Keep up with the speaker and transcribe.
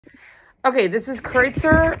Okay, this is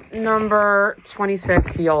Kreutzer number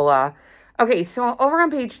 26, viola. Okay, so over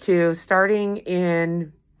on page 2, starting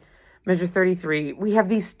in measure 33, we have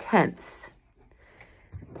these tenths.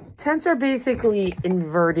 Tenths are basically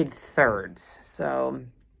inverted thirds. So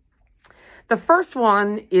the first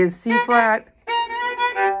one is C flat.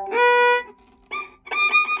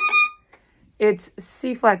 It's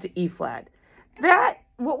C flat to E flat.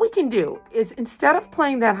 What we can do is, instead of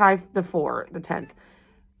playing that high, the 4, the 10th,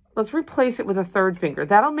 let's replace it with a third finger.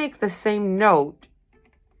 That'll make the same note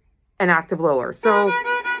an octave lower. So,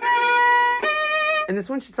 and this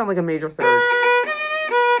one should sound like a major third.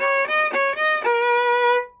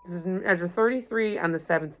 This is measure 33 on the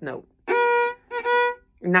 7th note.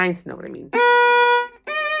 9th note, I mean.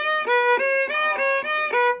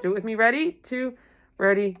 Do it with me. Ready? 2,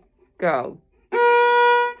 ready, go.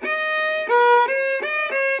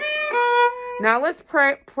 Now let's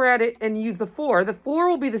fret it and use the 4. The 4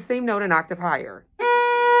 will be the same note an octave higher.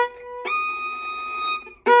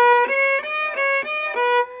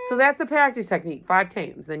 So that's a practice technique, 5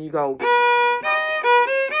 times. Then you go,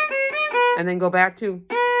 and then go back to,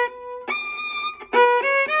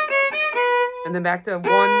 and then back to 1,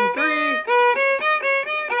 3,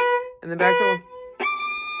 and then back to.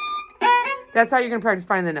 That's how you're going to practice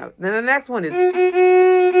finding the note. Then the next one is,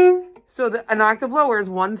 so an octave lower is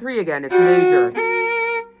 1, 3 again. It's major.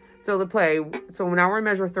 So the play. So now we're in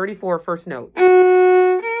measure 34, first note.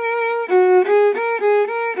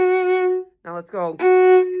 Now let's go.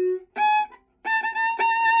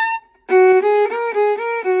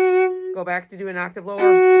 Go back to do an octave lower. 3.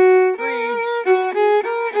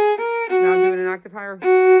 Now do it an octave higher.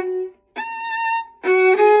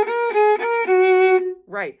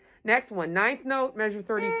 Right. Next one, 9th note, measure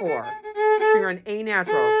 34. So you're on A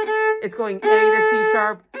natural. It's going A to C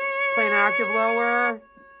sharp. Play an octave lower.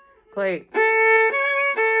 Play.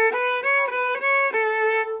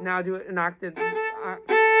 Now do it an octave.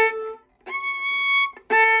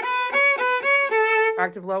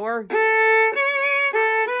 Octave lower.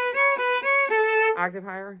 Octave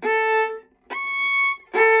higher.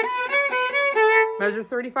 Measure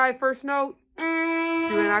 35, first note.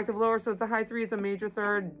 Do an octave lower, so it's a high 3, it's a major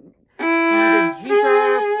third. Do the G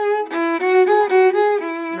sharp.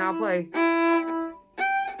 Now play.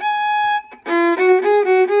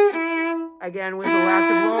 Again with the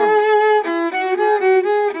octave lower.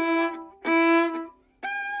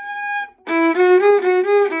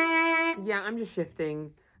 Yeah, I'm just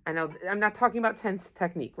shifting. I know, I'm not talking about tense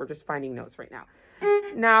technique. We're just finding notes right now.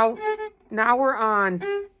 Now we're on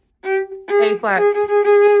A flat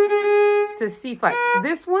to C flat.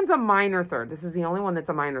 This one's a minor third. This is the only one that's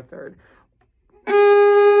a minor third.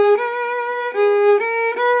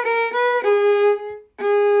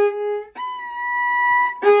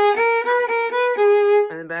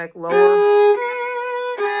 And then back lower.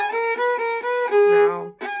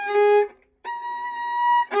 Now.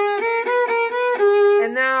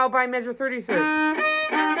 And now by measure 36.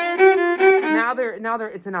 Now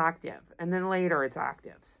it's an octave. And then later it's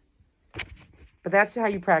octaves. But that's how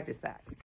you practice that.